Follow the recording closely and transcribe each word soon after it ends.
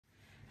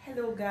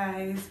Hello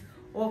guys,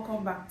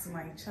 welcome back to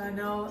my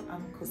channel.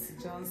 I'm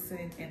Kosi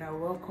Johnson and I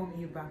welcome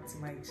you back to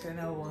my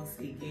channel once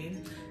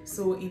again.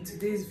 So in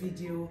today's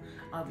video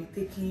I'll be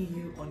taking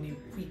you on a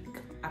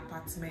quick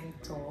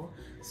apartment tour.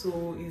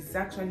 So it's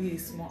actually a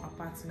small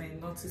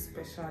apartment, nothing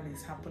special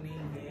is happening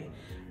here.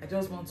 I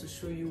just want to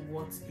show you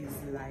what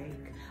it's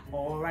like,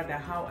 or rather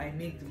how I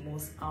make the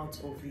most out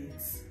of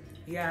it.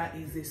 Yeah,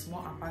 it's a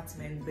small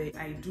apartment but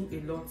I do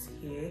a lot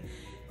here.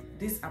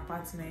 This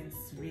apartment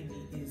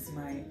really is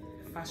my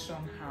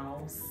fashion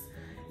house,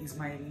 is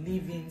my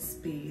living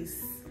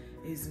space,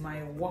 is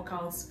my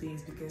workout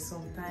space, because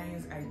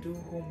sometimes I do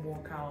home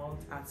workout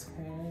at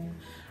home.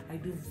 I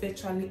do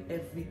virtually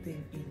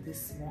everything in this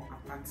small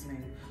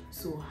apartment.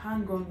 So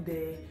hang on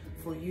there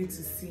for you to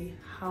see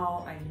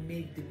how I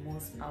make the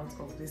most out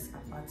of this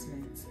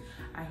apartment.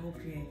 I hope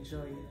you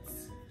enjoy it.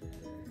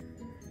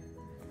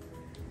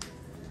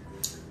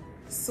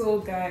 So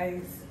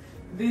guys,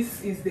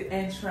 this is the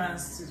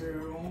entrance to the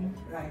room,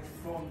 like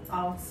from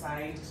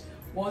outside.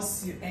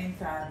 Once you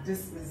enter,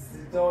 this is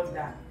the door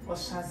that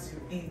ushers you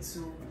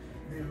into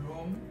the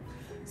room.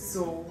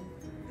 So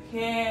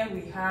here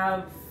we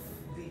have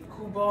the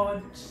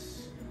cupboard,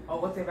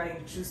 or whatever you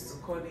choose to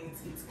call it.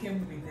 It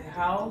came with the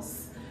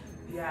house.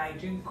 Yeah, I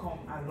didn't come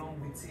along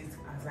with it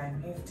as I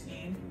moved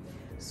in.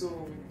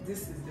 So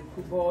this is the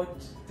cupboard.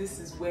 This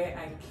is where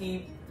I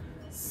keep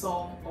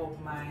some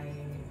of my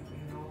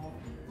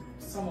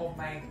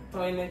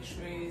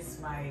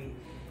toiletries, my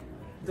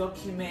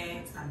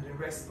documents and the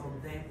rest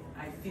of them.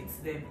 I fit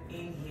them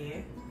in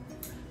here.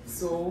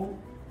 So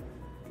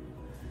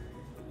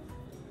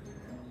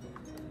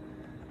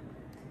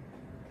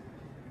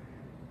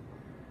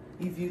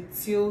if you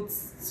tilt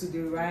to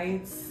the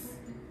right,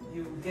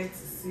 you get to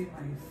see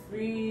my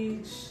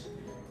fridge.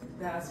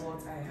 That's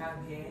what I have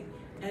here.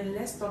 And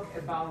let's talk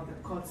about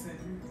the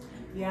curtain.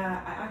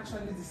 Yeah, I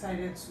actually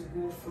decided to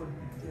go for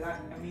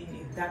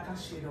a darker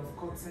shade of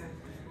cotton,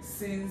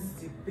 since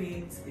the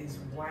paint is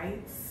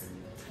white,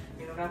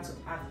 in order to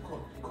add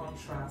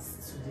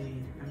contrast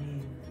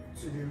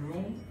to the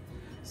room.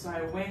 So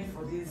I went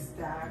for this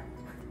dark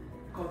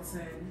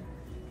cotton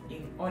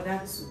in order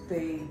to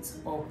pair it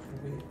up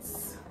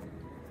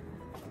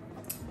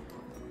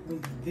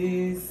with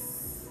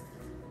this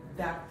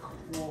dark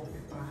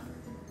wallpaper.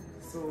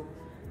 So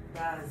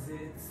that's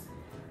it.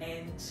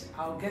 And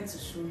I'll get to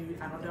show you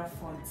another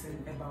fun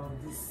thing about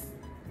this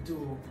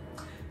door.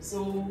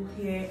 So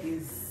here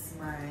is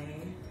my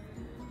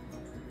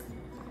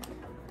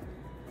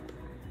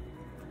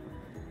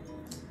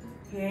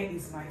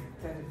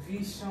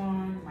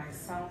television, my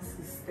sound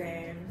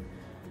system.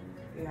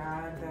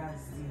 Yeah,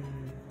 that's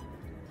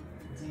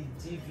the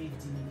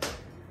DVD,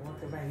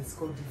 whatever it's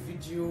called, the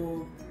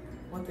video,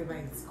 whatever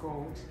it's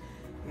called.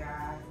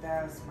 Yeah,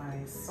 that's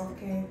my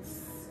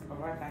sockets, or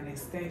rather an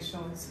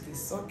extension to the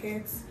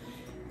sockets.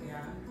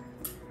 Yeah,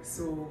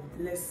 so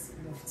let's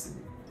move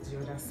to the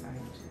other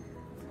side.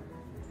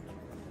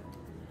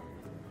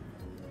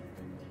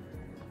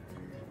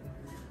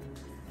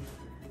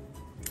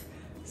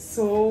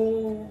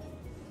 So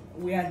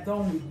we are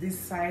done with this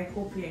side.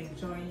 Hope you're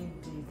enjoying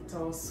the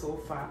tour so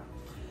far.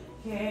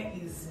 Here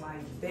is my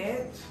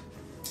bed.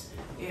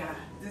 Yeah,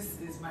 this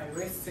is my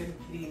resting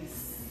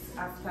place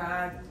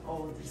after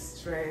all the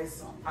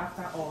stress,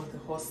 after all the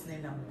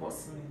hustling and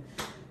bustling.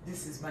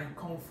 This is my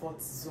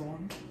comfort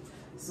zone.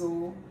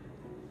 So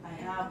I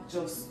have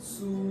just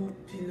 2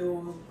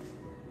 pillows.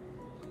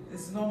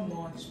 It's not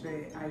much,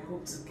 but I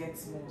hope to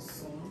get more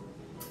soon.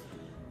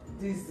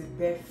 This is the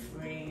bed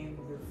frame,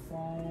 the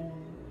foam,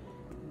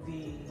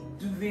 the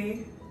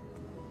duvet.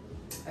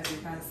 As you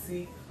can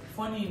see,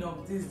 funny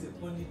enough, this is the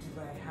only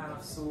duvet I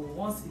have. So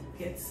once it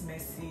gets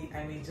messy,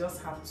 I may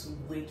just have to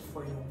wait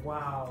for a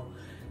while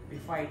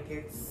before I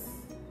get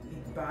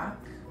it back.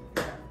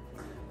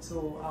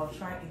 So I'll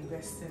try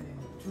investing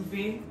in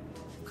duvet,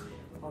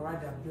 or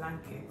rather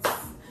blankets.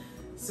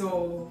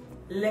 So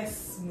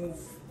let's move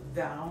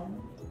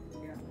down.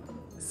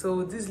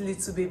 So this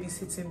little baby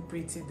sitting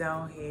pretty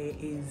down here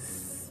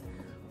is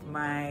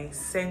my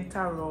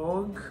center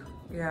rug.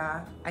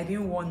 Yeah, I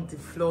didn't want the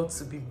floor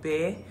to be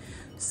bare,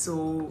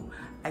 so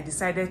I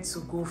decided to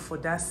go for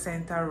that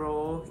center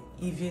rug.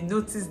 If you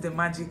notice the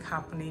magic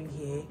happening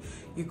here,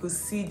 you could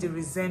see the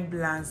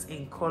resemblance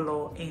in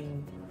color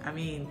in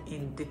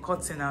the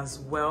curtain as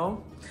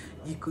well.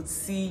 You could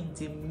see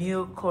the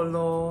milk color,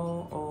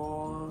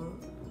 or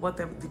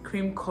whatever, the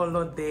cream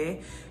color there.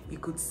 You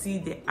could see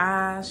the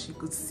ash, you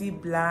could see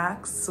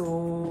black.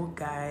 So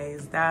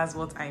guys, that's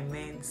what I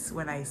meant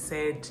when I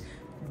said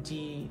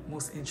the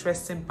most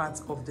interesting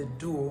part of the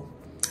duo.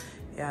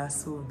 Yeah,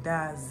 so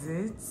that's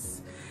it.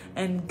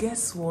 And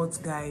guess what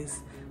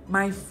guys,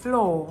 my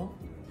floor,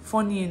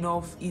 funny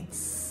enough,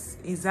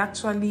 is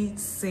actually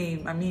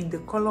same. The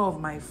color of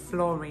my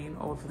flooring,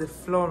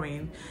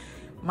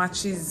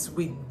 matches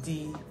with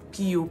the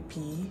POP.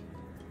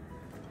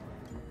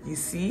 You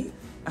see?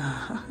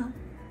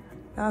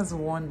 That's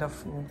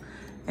wonderful.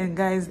 And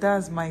guys,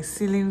 that's my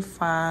ceiling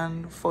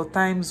fan for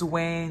times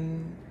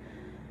when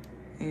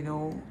you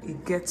know,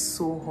 it gets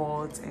so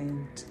hot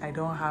and I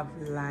don't have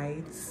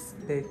lights,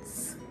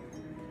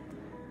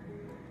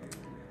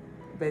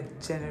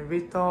 but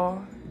generator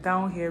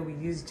down here we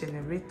use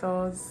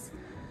generators.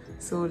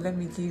 So let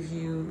me give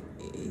you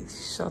a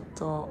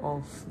shot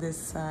of this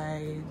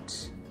side.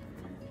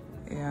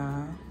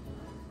 Yeah,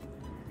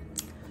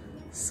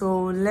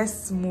 so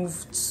let's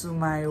move to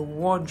my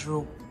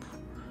wardrobe.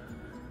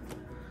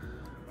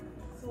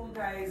 So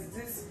guys,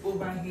 this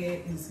over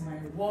here is my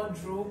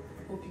wardrobe.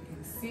 Hope you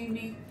can see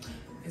me.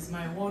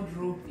 My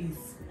wardrobe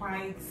is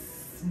quite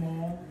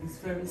small. It's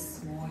very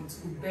small. It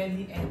could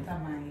barely enter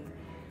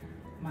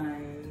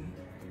my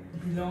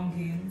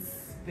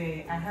belongings, but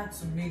I had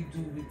to make do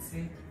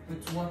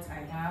with what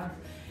I have.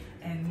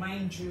 And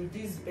mind you,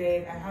 this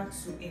bed I had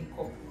to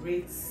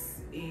incorporate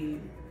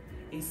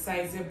a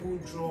sizable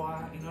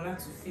drawer in order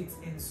to fit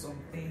in some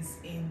things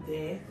in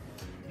there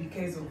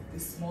because of the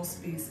small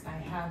space I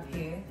have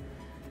here.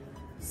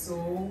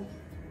 So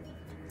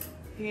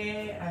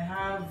here I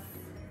have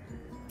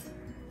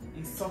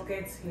a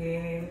socket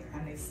here,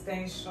 an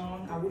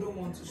extension. I wouldn't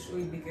want to show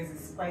it because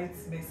it's quite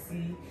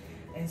messy,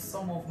 and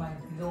some of my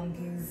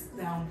belongings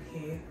down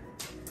here.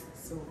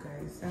 So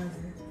guys, that's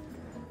it.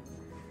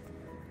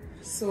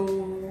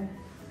 So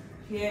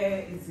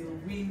here is a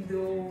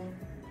window,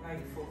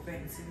 like for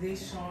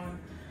ventilation.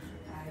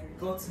 I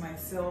got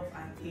myself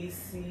an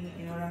AC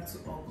in order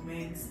to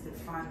augment the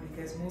fan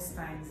because most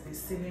times the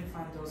ceiling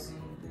fan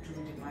doesn't do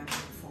the magic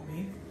for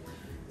me.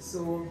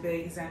 So there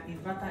is an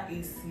inverter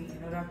AC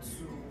in order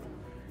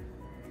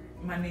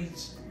to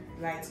manage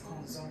light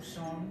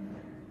consumption,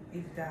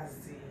 if that's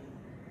the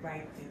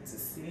right thing to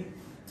say.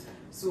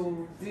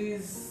 So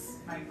this,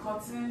 my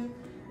curtain,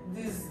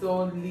 this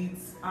door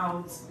leads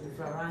out the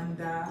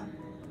veranda.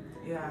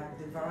 Yeah,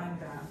 the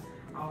veranda.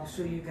 I'll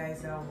show you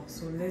guys that one.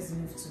 So let's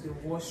move to the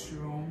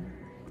washroom.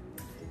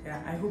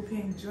 Yeah, I hope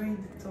you're enjoying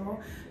the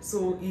tour.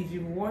 So if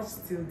you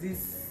watched till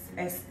this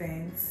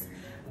extent,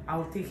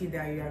 I'll take it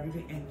that you are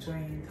really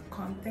enjoying the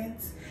content,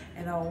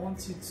 and I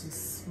want you to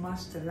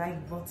smash the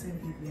like button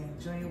if you're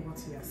enjoying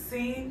what you are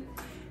seeing,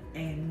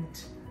 and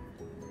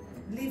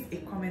leave a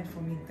comment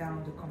for me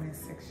down the comment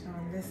section.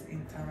 Let's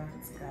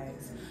interact,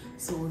 guys.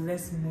 So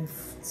let's move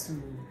to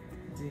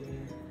the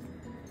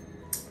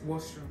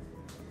washroom.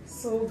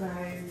 So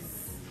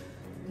guys,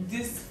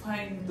 this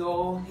fine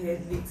door here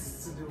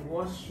leads to the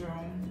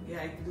washroom.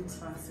 Yeah, it looks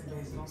fancy, but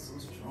it's not so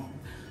strong.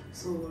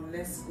 So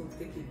let's go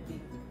take a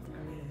peek,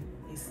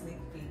 a sneak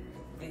peek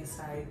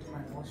inside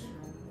my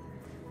washroom.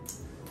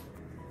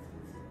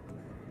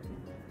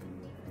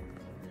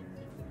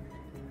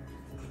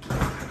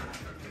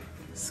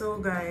 So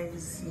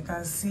guys, you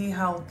can see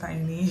how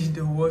tiny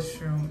the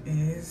washroom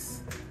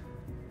is.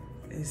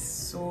 It's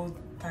so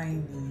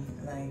tiny,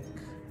 like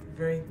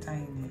very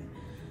tiny.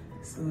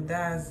 So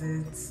that's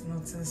it.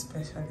 Nothing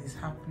special is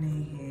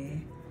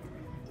happening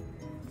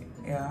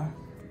here. Yeah.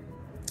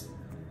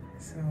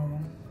 So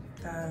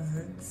that's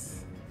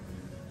it.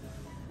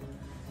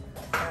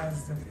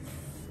 That's the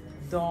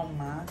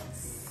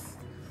doormats.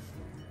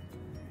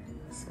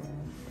 So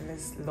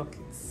let's lock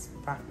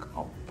it back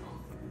up.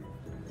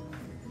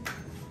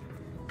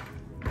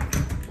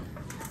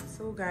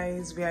 So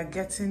guys, we are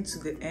getting to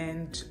the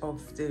end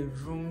of the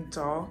room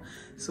tour.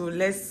 So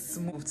let's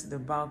move to the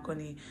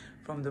balcony.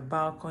 From the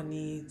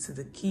balcony to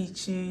the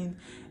kitchen,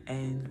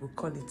 and we'll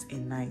call it a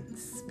night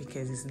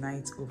because it's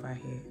night over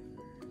here.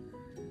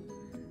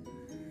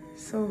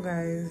 So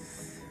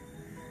guys,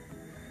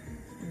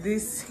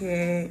 this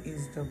here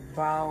is the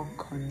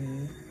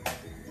balcony.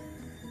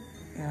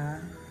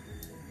 Yeah,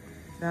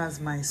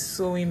 that's my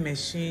sewing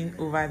machine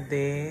over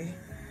there,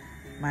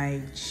 my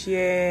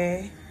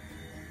chair,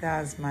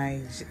 that's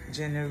my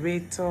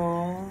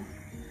generator.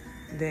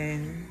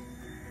 Then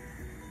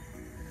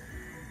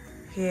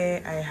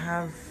here I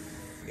have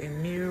a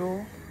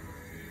mirror.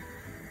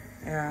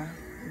 Yeah,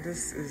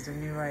 this is the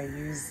mirror I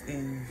use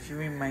in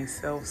viewing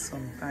myself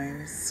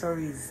sometimes.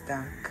 Sorry, it's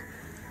dark.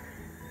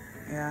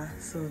 Yeah,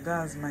 so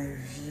that's my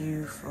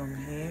view from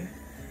here.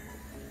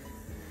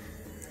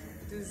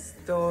 This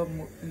door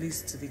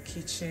leads to the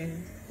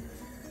kitchen.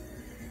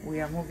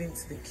 We are moving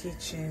to the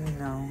kitchen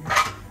now.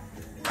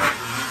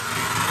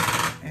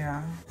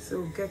 Yeah,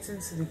 so getting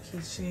to the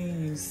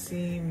kitchen, you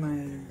see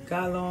my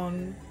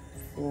gallon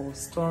for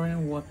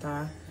storing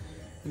water.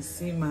 You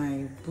see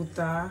my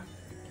buta,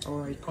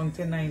 or a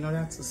container in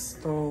order to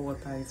store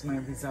water. It's my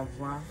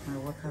reservoir, my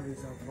water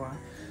reservoir.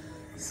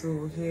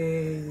 So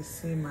here you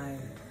see my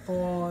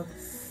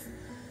pots,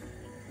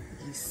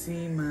 you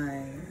see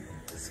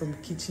some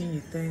kitchen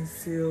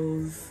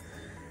utensils.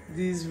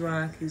 This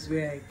rack is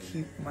where I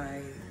keep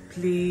my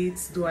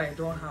plates, though I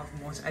don't have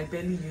much. I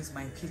barely use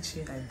my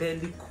kitchen, I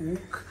barely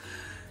cook.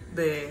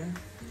 There,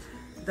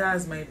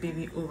 that's my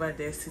baby over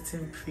there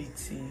sitting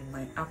pretty,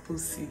 my apple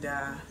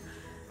cider.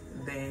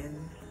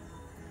 Then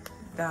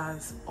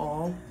that's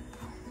up.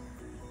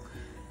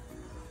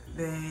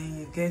 Then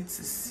you get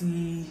to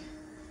see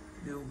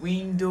the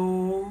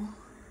window.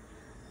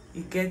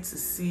 You get to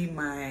see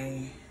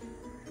my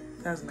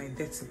That's my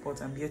dirty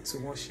pot. I'm yet to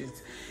wash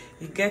it.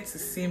 You get to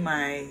see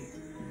my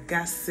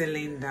gas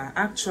cylinder.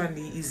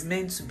 Actually, it's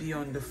meant to be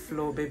on the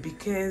floor, but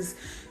because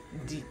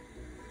the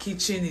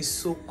kitchen is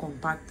so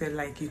compacted,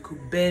 like you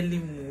could barely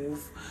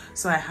move,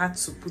 so I had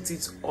to put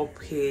it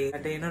up here.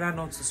 And then in order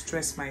not to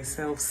stress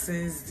myself,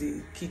 since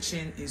the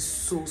kitchen is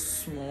so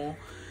small.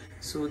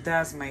 So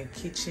that's my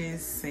kitchen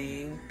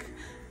sink,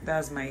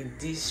 that's my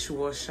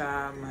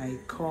dishwasher, my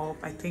cup.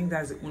 I think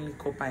that's the only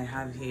cup I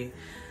have here.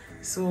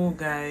 So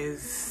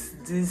guys,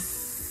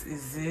 this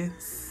is it.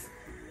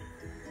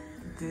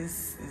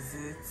 This is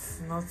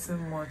it.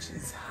 Nothing much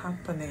is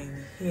happening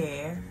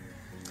here.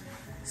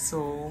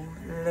 So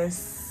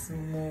let's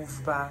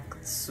move back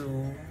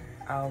to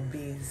our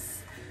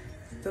bees.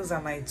 Those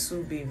are my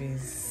 2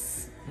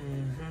 babies.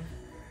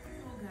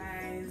 So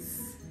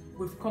guys,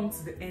 we've come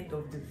to the end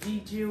of the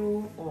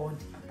video or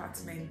the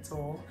apartment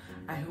tour.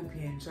 I hope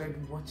you enjoyed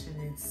watching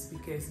it,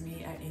 because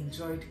me, I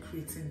enjoyed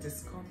creating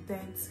this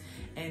content.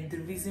 And the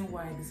reason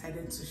why I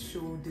decided to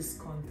show this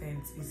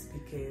content is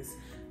because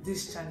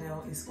this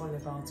channel is all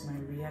about my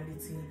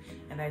reality,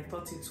 and I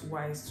thought it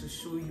wise to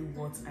show you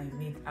what I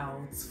made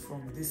out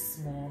from this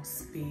small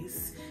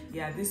space.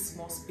 Yeah, this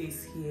small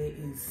space here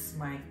is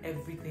my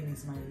everything,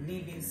 is my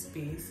living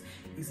space,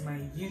 is my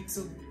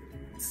YouTube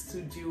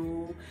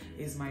studio,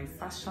 is my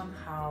fashion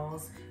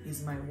house,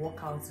 is my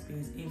workout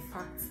space. In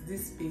fact,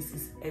 this space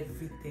is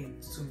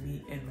everything to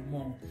me and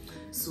more.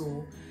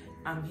 So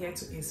I'm here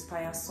to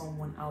inspire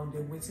someone out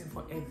there waiting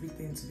for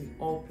everything to be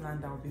all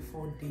planned out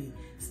before they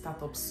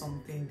start up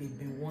something they've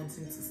been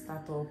wanting to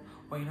start up,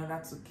 or in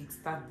order to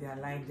kickstart their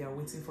life, they are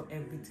waiting for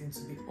everything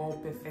to be all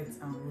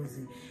perfect and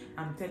rosy.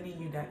 I'm telling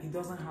you that it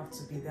doesn't have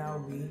to be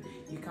that way.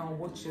 You can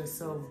watch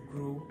yourself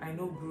grow. I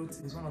know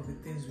growth is one of the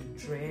things we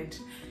dread.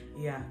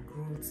 Yeah,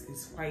 growth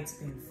is quite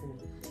painful,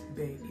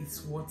 but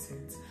it's worth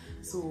it.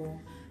 So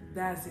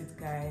that's it,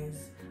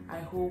 guys. I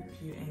hope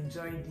you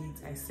enjoyed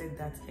it. I said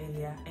that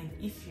earlier, and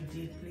if you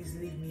did, please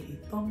leave me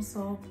a thumbs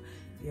up.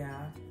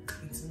 Yeah,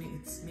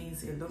 it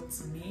means a lot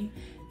to me.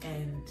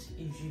 And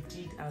if you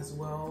did as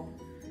well,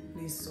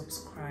 please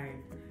subscribe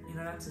in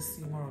order to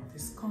see more of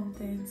this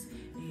content.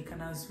 And you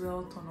can as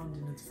well turn on the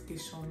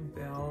notification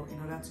bell in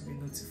order to be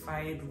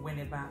notified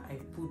whenever I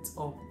put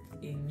up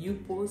a new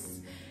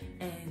post.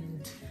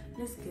 And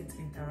let's get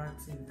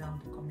interactive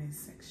down the comment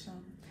section.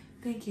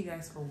 Thank you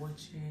guys for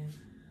watching.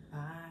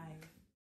 Bye.